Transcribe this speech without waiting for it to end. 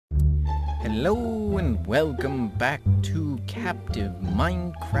Hello and welcome back to Captive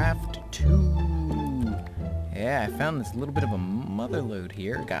Minecraft 2. Yeah, I found this little bit of a mother lode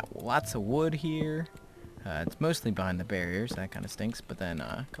here. Got lots of wood here. It's mostly behind the barriers, that kind of stinks, but then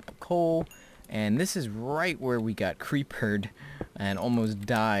a couple coal. And this is right where we got creepered and almost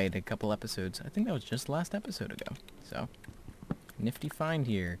died a couple episodes. I think that was just last episode ago. So, nifty find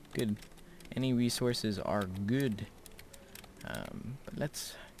here. Good. Any resources are good. But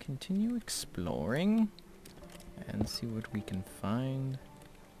let's continue exploring and see what we can find.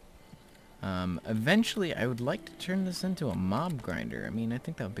 Eventually I would like to turn this into a mob grinder. I mean, I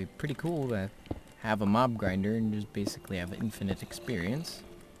think that would be pretty cool to have a mob grinder and just basically have infinite experience.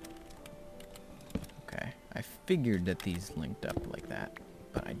 Okay, I figured that these linked up like that,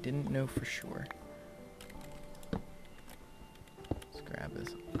 but I didn't know for sure. Let's grab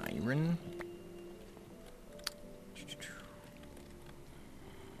this iron.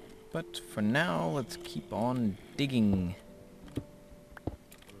 But for now, let's keep on digging.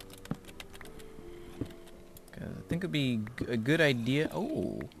 Because I think it would be a good idea.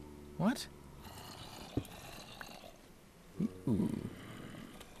 Oh, what? Ooh.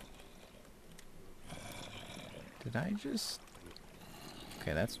 Did I just...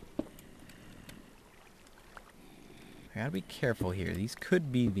 Okay, that's... I gotta be careful here. These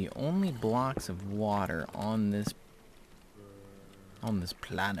could be the only blocks of water on this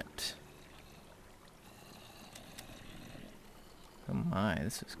planet. Oh my,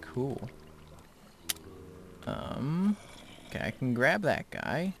 this is cool. Okay, I can grab that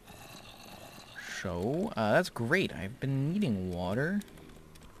guy. So, that's great. I've been needing water.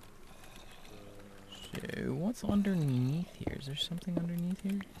 So, what's underneath here? Is there something underneath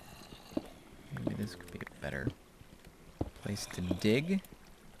here? Maybe this could be a better place to dig.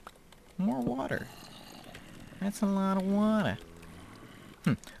 More water. That's a lot of water.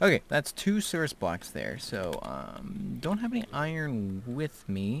 Okay, that's 2 source blocks there. So, don't have any iron with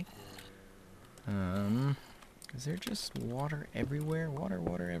me. Is there just water everywhere?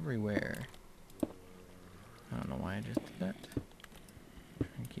 Water everywhere. I don't know why I just did that.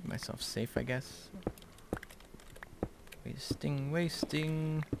 Trying to keep myself safe, I guess.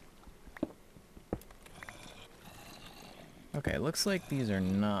 Wasting. Okay, looks like these are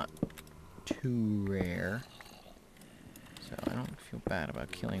not too rare. So I don't feel bad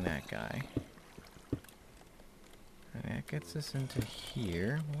about killing that guy. And that gets us into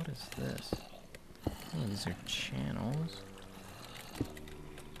here. What is this? Oh, these are channels.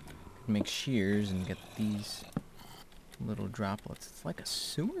 Make shears and get these little droplets. It's like a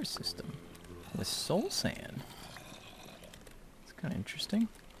sewer system with soul sand. It's kind of interesting.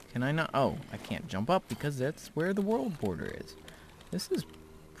 Can I not? Oh, I can't jump up because that's where the world border is. This is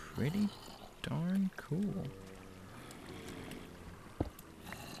pretty darn cool.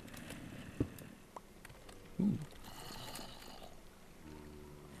 Ooh.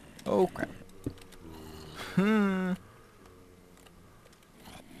 Oh crap.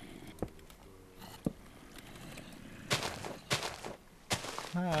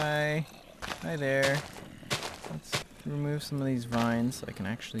 Hi. Hi there. Let's remove some of these vines so I can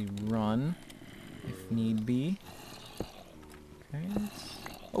actually run if need be. Okay, let's...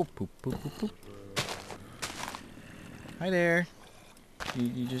 Oh, poop. Hi there.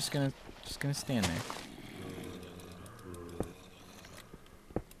 You just gonna stand there.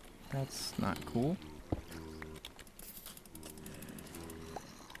 That's not cool.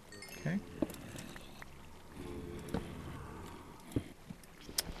 Okay.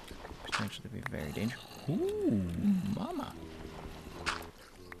 Potentially be very dangerous. Ooh, mama.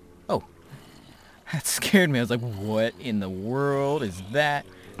 Oh. That scared me. I was like, what in the world is that?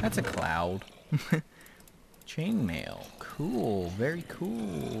 That's a cloud. Chainmail. Cool. Very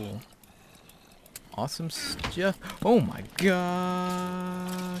cool. Awesome stuff. Oh my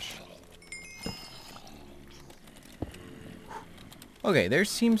gosh. Okay, there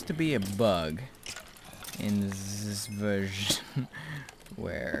seems to be a bug in this version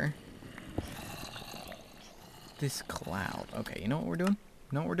where this cloud. Okay, you know what we're doing?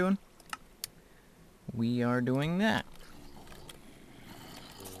 You know what we're doing? We are doing that.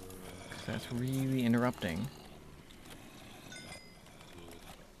 'Cause that's really interrupting.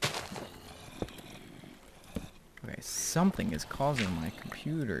 Okay, something is causing my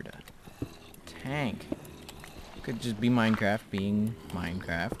computer to tank. Could just be Minecraft being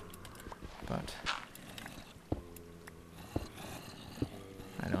Minecraft, but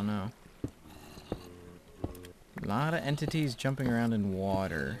I don't know. A lot of entities jumping around in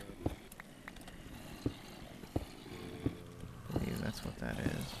water. I believe that's what that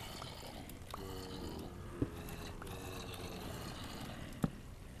is.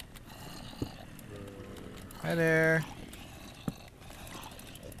 Hi there.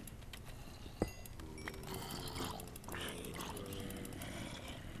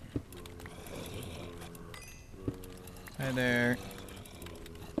 Hi there.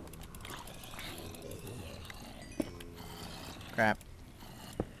 Crap.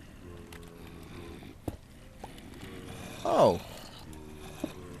 Oh.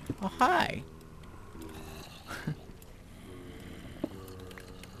 Oh, hi.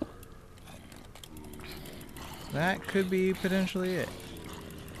 That could be potentially it.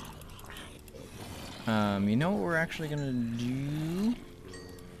 You know what we're actually gonna do?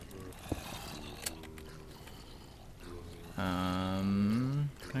 Can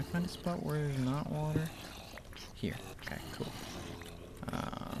I find a spot where there's not water? Here. Okay, cool.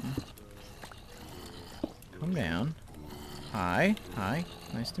 Come down. Hi. Hi.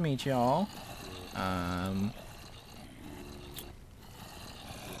 Nice to meet y'all.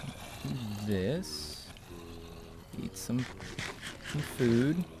 This. Eat some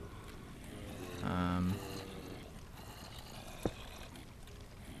food. No,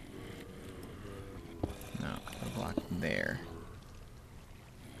 a block there.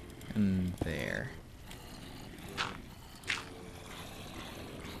 And there.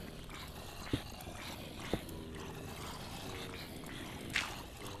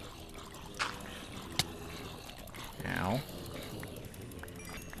 Ow.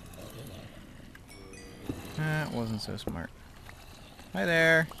 That wasn't so smart. Hi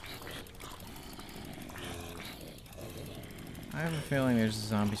there. I have a feeling there's a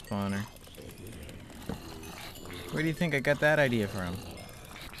zombie spawner. Where do you think I got that idea from?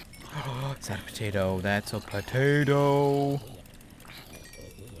 Oh, is that a potato? That's a potato.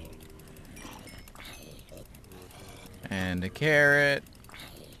 And a carrot.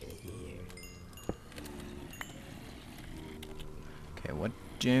 Okay, what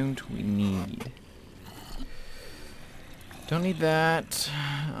don't we need? Don't need that.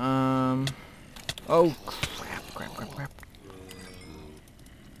 Oh, crap.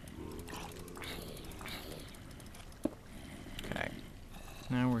 Okay.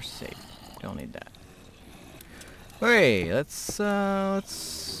 Now we're safe. Don't need that. Okay, let's go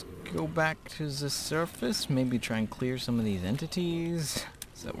back to the surface. Maybe try and clear some of these entities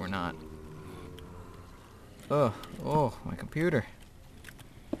so that we're not... Oh, my computer.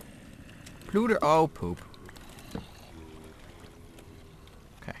 Pluter, oh, poop.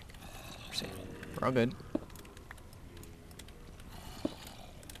 Okay, we're safe. We're all good.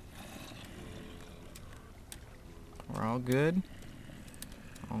 We're all good.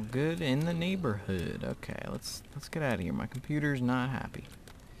 All good in the neighborhood. Okay, let's get out of here. My computer's not happy.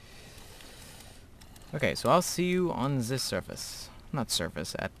 Okay, so I'll see you on this surface. Not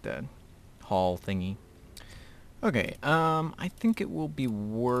surface, at the hall thingy. Okay, I think it will be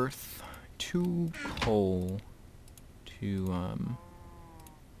worth 2 coal to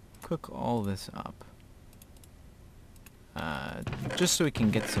cook all this up. Just so we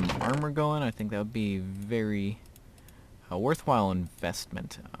can get some armor going. I think that would be very a worthwhile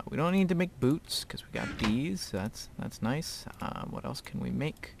investment. We don't need to make boots because we got these. So that's nice. What else can we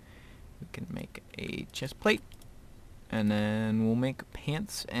make? We can make a chest plate, and then we'll make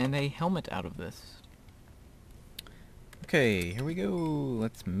pants and a helmet out of this. Okay, here we go.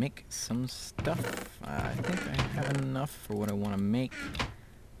 Let's make some stuff. I think I have enough for what I want to make.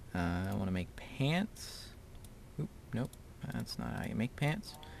 I want to make pants. Oop, nope, that's not how you make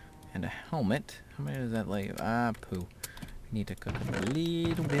pants. And a helmet. How many does that lay? Ah, poo. We need to cook up a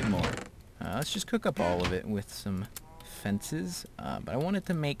little bit more. Let's just cook up all of it with some fences. But I wanted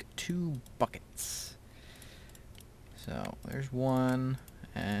to make 2 buckets. So there's one,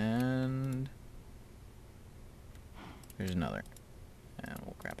 and there's another. And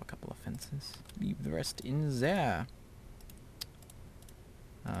we'll grab a couple of fences. Leave the rest in there.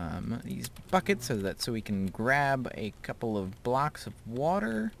 These buckets so we can grab a couple of blocks of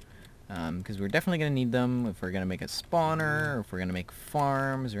water. Because we're definitely going to need them if we're going to make a spawner, or if we're going to make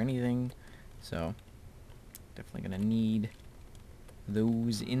farms or anything. So, definitely going to need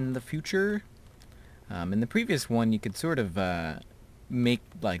those in the future. In the previous one, you could sort of make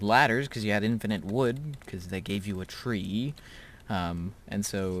like ladders because you had infinite wood because they gave you a tree. And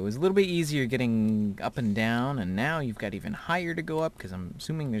so it was a little bit easier getting up and down, and now you've got even higher to go up because I'm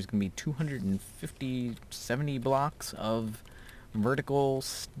assuming there's going to be 250, 70 blocks of vertical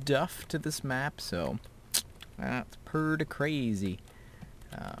stuff to this map, so that's pretty crazy.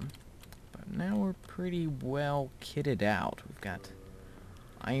 But now we're pretty well kitted out. We've got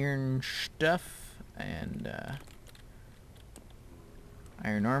iron stuff and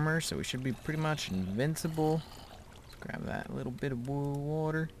iron armor, so we should be pretty much invincible. Let's grab that little bit of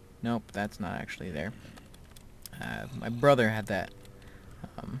water. Nope, that's not actually there. My brother had that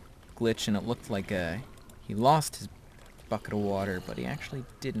glitch, and it looked like he lost his bucket of water, but he actually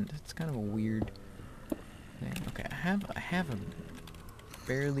didn't. It's kind of a weird thing. Okay, I have a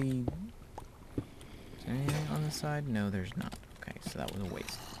barely... Is there anything on the side? No, there's not. Okay, so that was a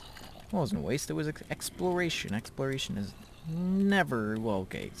waste. Well, it wasn't a waste, it was exploration. Exploration is never... Well,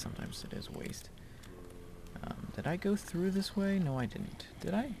 okay, sometimes it is a waste. Did I go through this way? No, I didn't.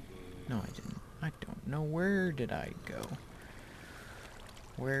 Did I? No, I didn't. I don't know. Where did I go?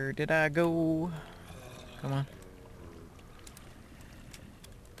 Where did I go? Come on.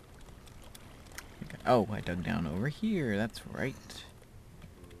 Oh, I dug down over here. That's right.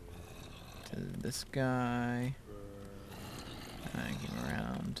 To this guy. I came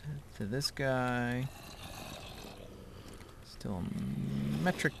around to this guy. Still a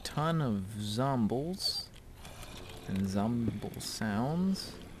metric ton of zombles. And zomble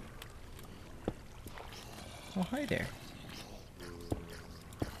sounds. Oh, hi there.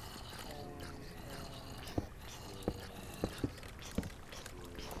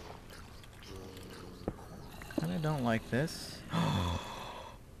 Kinda don't like this.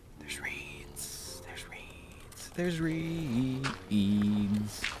 There's reeds. There's reeds. There's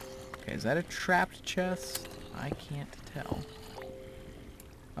reeds. Okay, is that a trapped chest? I can't tell.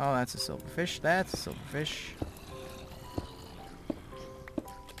 Oh, that's a silverfish. That's a silverfish.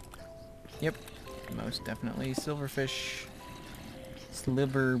 Yep, most definitely silverfish.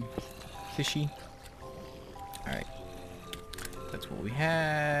 Sliver fishy. Alright. That's what we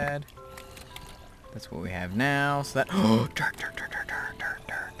had. That's what we have now. So that... Oh, dirt.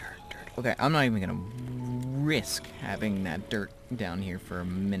 Okay, I'm not even going to risk having that dirt down here for a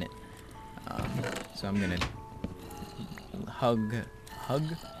minute. So I'm going to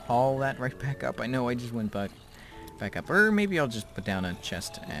haul that right back up. I know I just went back up. Or maybe I'll just put down a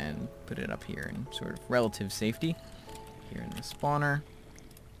chest and put it up here in sort of relative safety. Here in the spawner.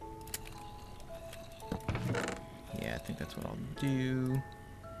 Yeah, I think that's what I'll do.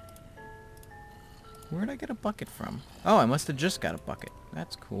 Where'd I get a bucket from? Oh, I must have just got a bucket.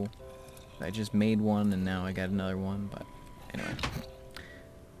 That's cool. I just made one and now I got another one, but anyway.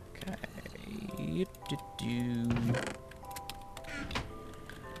 Okay.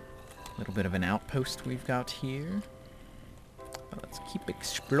 Little bit of an outpost we've got here. Well, let's keep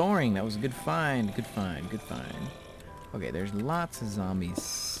exploring. That was a good find. Good find. Good find. Okay, there's lots of zombies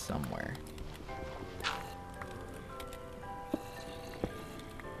somewhere.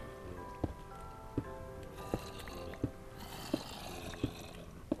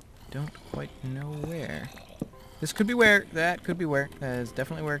 Don't quite know where. This could be where. That could be where. That is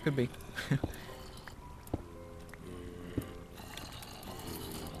definitely where it could be.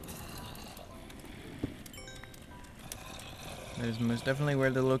 That is most definitely where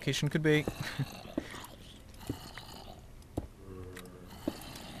the location could be.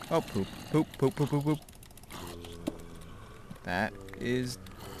 Oh, poop. Poop, poop, poop, poop, poop. That is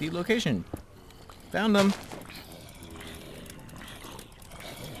the location. Found them.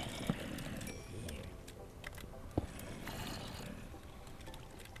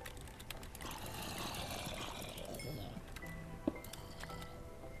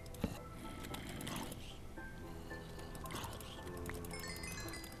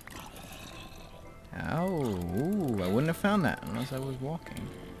 Oh, ooh, I wouldn't have found that unless I was walking.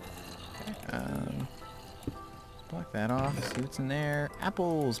 Okay, block that off, see what's in there.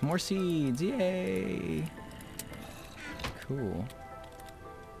 Apples, more seeds, yay! Cool.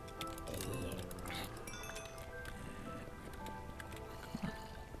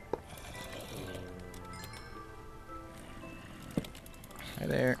 Hi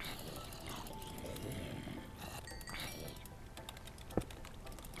there.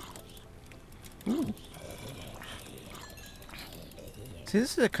 Ooh. See,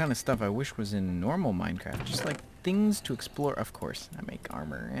 this is the kind of stuff I wish was in normal Minecraft. Just like things to explore. Of course, I make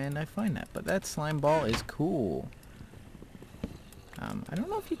armor and I find that. But that slime ball is cool. I don't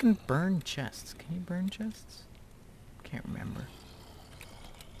know if you can burn chests. Can you burn chests? Can't remember.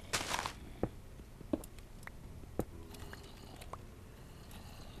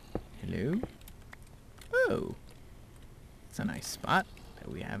 Hello? Oh. It's a nice spot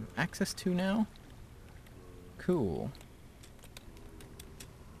that we have access to now. Cool.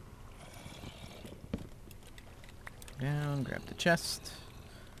 Down, grab the chest.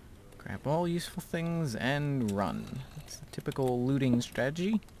 Grab all useful things and run. That's the typical looting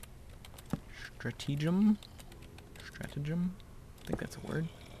strategy. Stratagem. I think that's a word.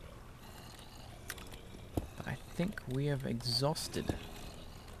 But I think we have exhausted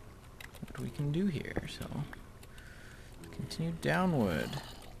what we can do here, so continue downward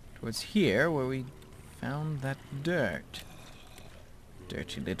towards here where we found that dirt.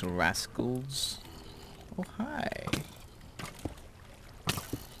 Dirty little rascals. Oh, hi.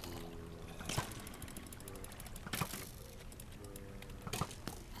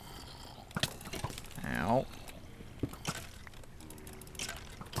 Ow.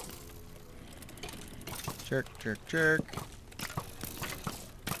 Jerk, jerk, jerk.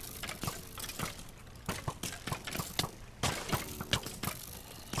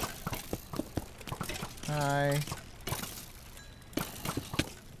 Hi.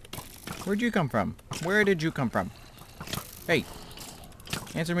 Where'd you come from? Where did you come from? Hey.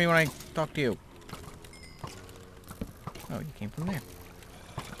 Answer me when I talk to you. Oh, you came from there.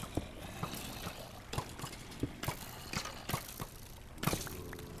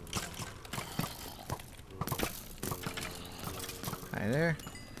 Hi there.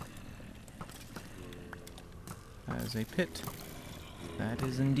 That is a pit. That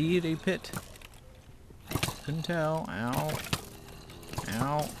is indeed a pit. Couldn't tell. Ow.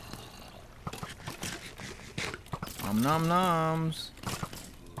 Ow. Nom nom noms.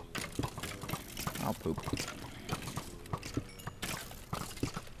 I'll poop.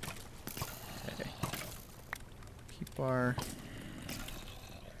 Okay. Keep our...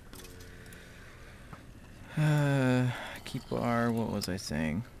 what was I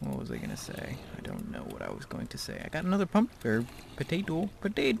saying? What was I gonna say? I don't know what I was going to say. I got another potato.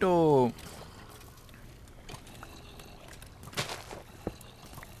 Potato!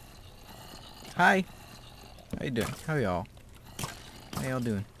 Hi! How you doing? How y'all? How y'all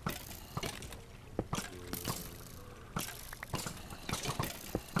doing?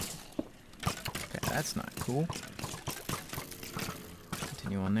 Okay, that's not cool.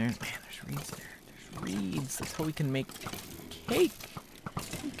 Continue on there. Man, there's reeds there. There's reeds. That's how we can make cake.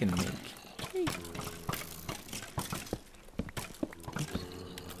 We can make cake. Oops.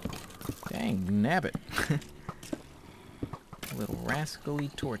 Dang, nabbit. A little rascally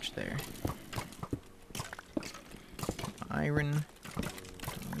torch there. Iron.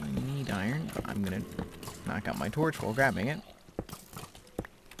 Don't really need iron, but I'm gonna knock out my torch while grabbing it.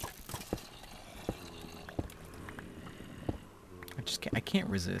 I can't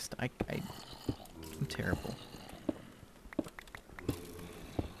resist. I'm terrible.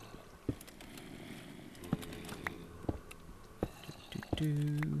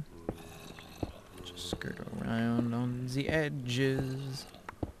 Just skirt around on the edges.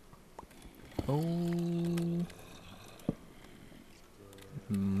 Oh.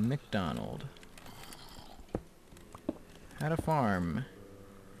 MacLeod. How to farm.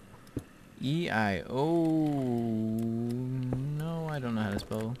 E-I-O. No, I don't know how to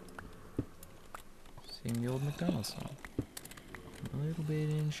spell. Sing the old MacDonald song. I'm a little bit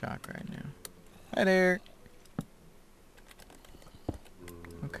in shock right now. Hi there.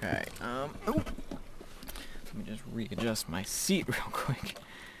 Okay. Oh. Let me just readjust my seat real quick.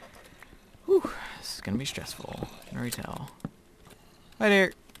 Whew. This is gonna be stressful. I can already tell. Hi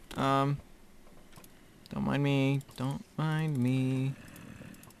there. Don't mind me. Don't mind me.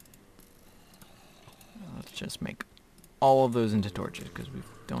 Let's just make all of those into torches because we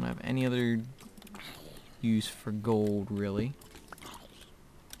don't have any other use for gold, really.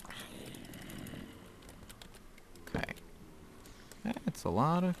 Okay. That's a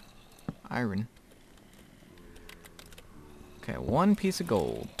lot of iron. Okay, 1 piece of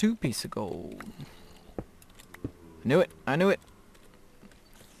gold. 2 pieces of gold. I knew it. I knew it.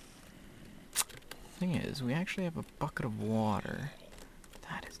 Thing is, we actually have a bucket of water.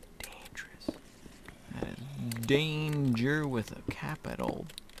 That is dangerous. That is danger with a capital.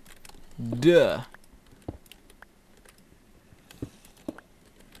 Duh.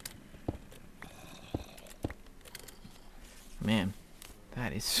 Man,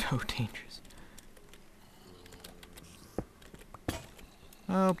 that is so dangerous.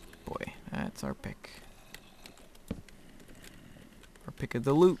 Oh boy, that's our pick. Our pick of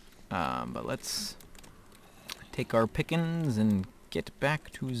the loot. But let's take our pickings and get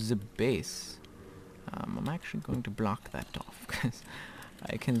back to the base. I'm actually going to block that off because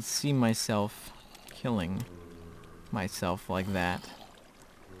I can see myself killing myself like that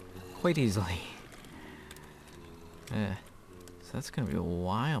quite easily. So that's going to be a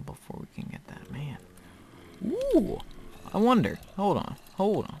while before we can get that, man. Ooh! I wonder. Hold on.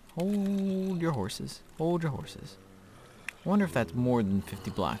 Hold on. Hold your horses. Hold your horses. I wonder if that's more than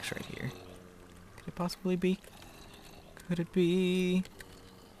 50 blocks right here. Could it possibly be? Could it be?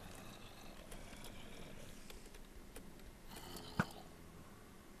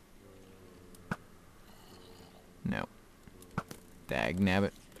 No.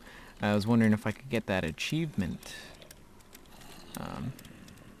 Dagnabbit. I was wondering if I could get that achievement.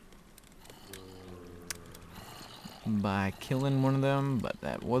 by killing one of them, but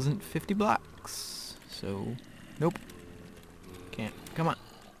that wasn't 50 blocks. So, nope. Can't. Come on.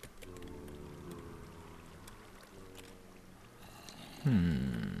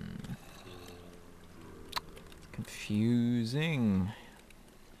 Confusing.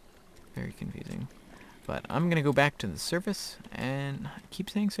 Very confusing. But I'm gonna go back to the surface, and I keep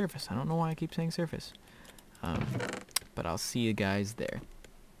saying surface. I don't know why I keep saying surface. But I'll see you guys there.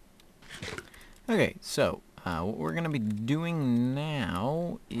 Okay, so what we're gonna be doing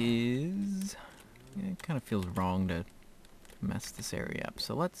now is... It kind of feels wrong to mess this area up.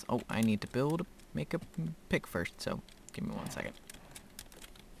 So let's... Oh, I need to make a pick first, so give me 1 second.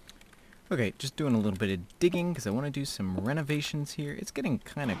 Okay, just doing a little bit of digging because I want to do some renovations here. It's getting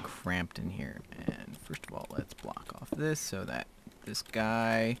kind of cramped in here. And first of all, let's block off this so that this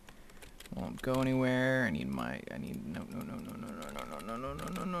guy won't go anywhere. No,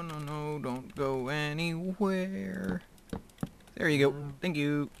 don't go anywhere. There you go. Thank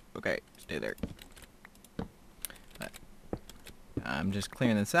you. Okay, stay there. But I'm just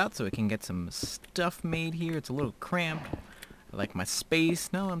clearing this out so we can get some stuff made here. It's a little cramped. I like my space.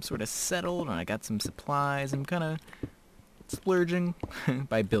 Now I'm sort of settled and I got some supplies. I'm kind of splurging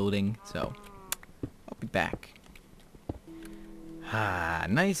by building, so I'll be back. Ah,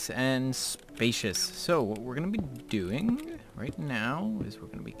 nice and spacious. So what we're going to be doing right now is we're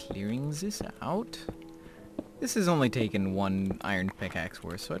going to be clearing this out. This has only taken 1 iron pickaxe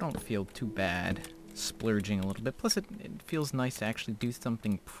worth, so I don't feel too bad splurging a little bit. Plus it feels nice to actually do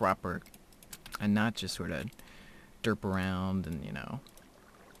something proper and not just sort of derp around and, you know,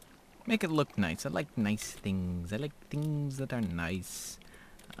 make it look nice. I like nice things. I like things that are nice.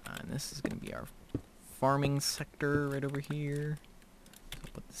 And this is going to be our farming sector right over here. So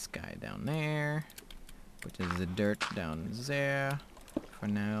I'll put this guy down there, which is the dirt down there. For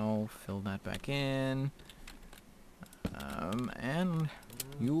now, fill that back in. And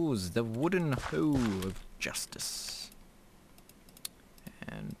use the wooden hoe of justice.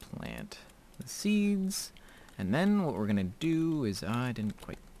 And plant the seeds. And then what we're going to do is, I didn't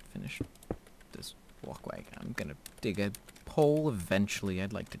quite finish this walkway. I'm going to dig a hole eventually.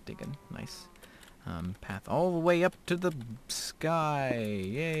 I'd like to dig a nice path all the way up to the sky.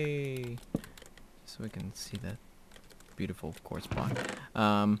 Yay! So we can see the beautiful quartz block.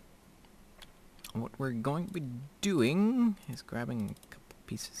 What we're going to be doing is grabbing a couple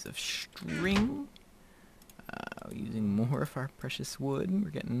pieces of string. Using more of our precious wood. We're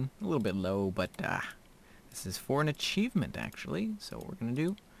getting a little bit low, but this is for an achievement, actually. So what we're going to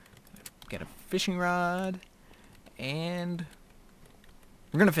do, get a fishing rod, and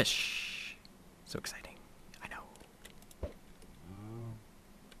we're going to fish. So exciting. I know.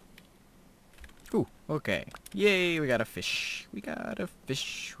 Ooh, okay. Yay, we got a fish. We got a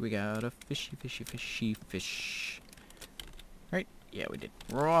fish. We got a fishy, fishy, fishy fish. Right? Yeah, we did.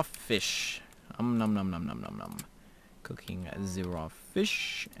 Raw fish. Nom nom nom nom nom nom. Cooking the raw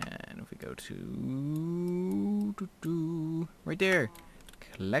fish, and if we go to right there,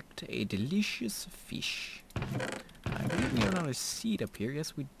 collect a delicious fish. I believe we have another seed up here.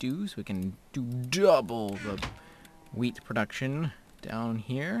 Yes, we do. So we can do double the wheat production down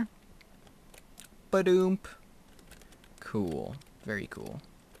here. Badoomp. Cool. Very cool.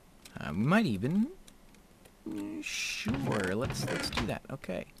 We might even. Sure. Let's do that.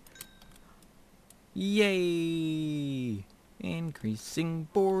 Okay. Yay! Increasing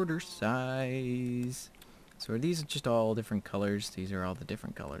border size. So are these just all different colors? These are all the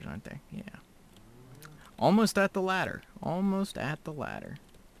different colors, aren't they? Yeah. Almost at the ladder. Almost at the ladder.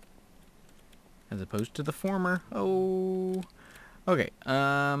 As opposed to the former. Oh. Okay.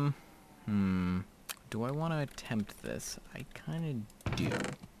 Do I want to attempt this? I kind of do.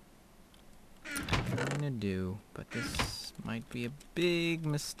 But this might be a big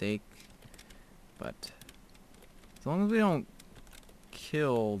mistake. But as long as we don't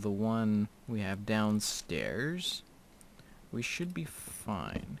kill the one we have downstairs, we should be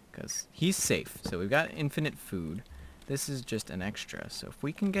fine. Because he's safe. So we've got infinite food. This is just an extra. So if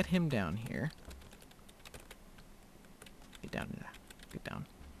we can get him down here. Get down. Get down.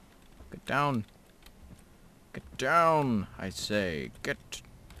 Get down. Get down, I say. Get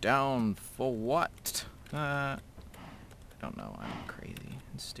down for what? I don't know. I'm crazy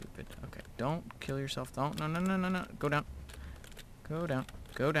and stupid. Okay, don't kill yourself. Don't. No. Go down. Go down.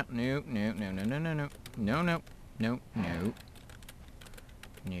 Go down. No. No.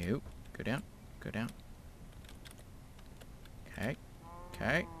 Go down. Go down. Okay.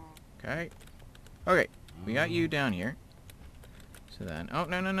 Okay. We got you down here. So then. Oh,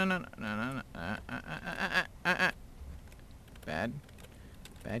 no. Bad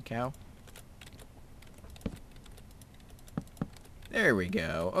cow. There we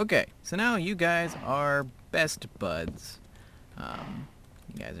go. Okay, so now you guys are best buds.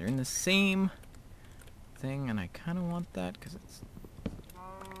 You guys are in the same thing, and I kind of want that because it's...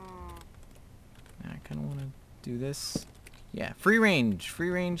 I kind of want to do this. Yeah, free range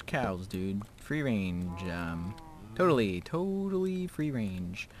cows, dude. Free range. Totally free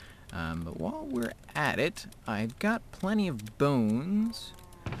range. But while we're at it, I've got plenty of bones.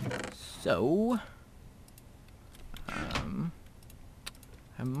 So,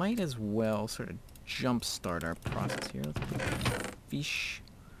 I might as well sort of jumpstart our process here. Let's put fish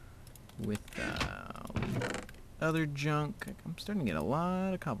with other junk. I'm starting to get a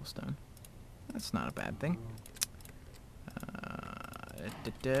lot of cobblestone. That's not a bad thing.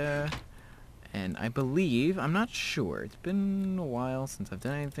 And I believe, I'm not sure, it's been a while since I've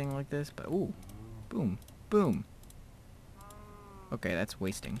done anything like this, but ooh, boom, boom. Okay, that's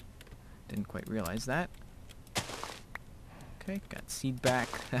wasting. Didn't quite realize that. Okay, got seed back.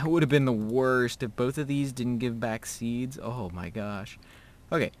 That would have been the worst if both of these didn't give back seeds. Oh my gosh.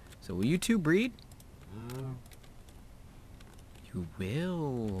 Okay, so will you two breed? You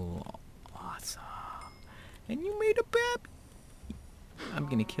will. Awesome. And you made a baby. I'm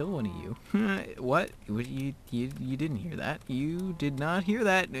gonna kill one of you. What? You didn't hear that. You did not hear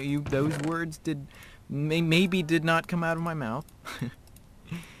that. Those words maybe did not come out of my mouth.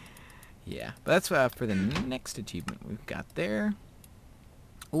 Yeah, but that's for the next achievement we've got there.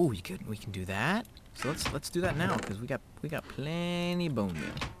 Oh, we can do that. So let's do that now because we got plenty bone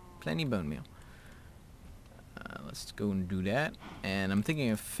meal. Plenty bone meal. Let's go and do that. And I'm thinking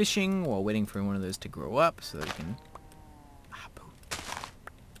of fishing while waiting for one of those to grow up so that we can...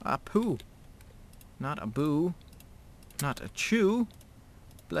 Apu. Not a boo. Not a chew.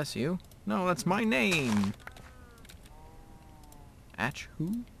 Bless you. No, that's my name. Atch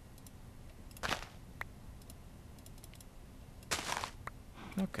who?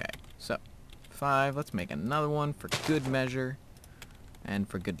 Okay, so 5. Let's make another one for good measure and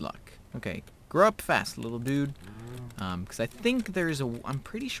for good luck. Okay, grow up fast, little dude. Because I think I'm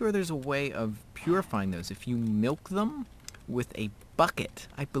pretty sure there's a way of purifying those. If you milk them with a bucket,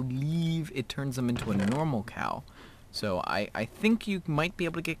 I believe it turns them into a normal cow. So I think you might be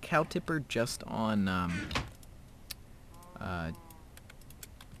able to get cow tipper just on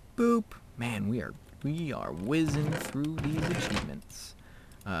boop. Man, we are whizzing through these achievements.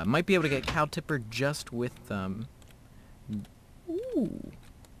 Might be able to get cow tipper just with ooh.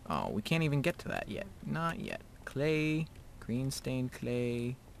 Oh, we can't even get to that yet. Not yet. Clay, green stained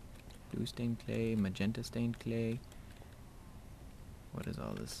clay, blue stained clay, magenta stained clay. What is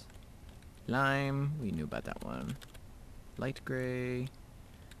all this? Lime, we knew about that one. Light gray,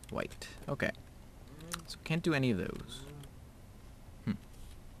 white. Okay. So can't do any of those.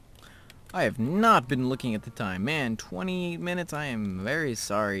 I have not been looking at the time. Man, 28 minutes, I am very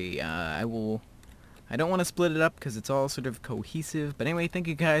sorry. I don't want to split it up because it's all sort of cohesive. But anyway, thank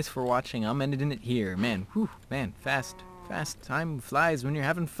you guys for watching. I'm ending it here. Man, whew, man, fast. Time flies when you're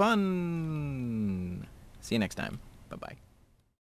having fun. See you next time. Bye-bye.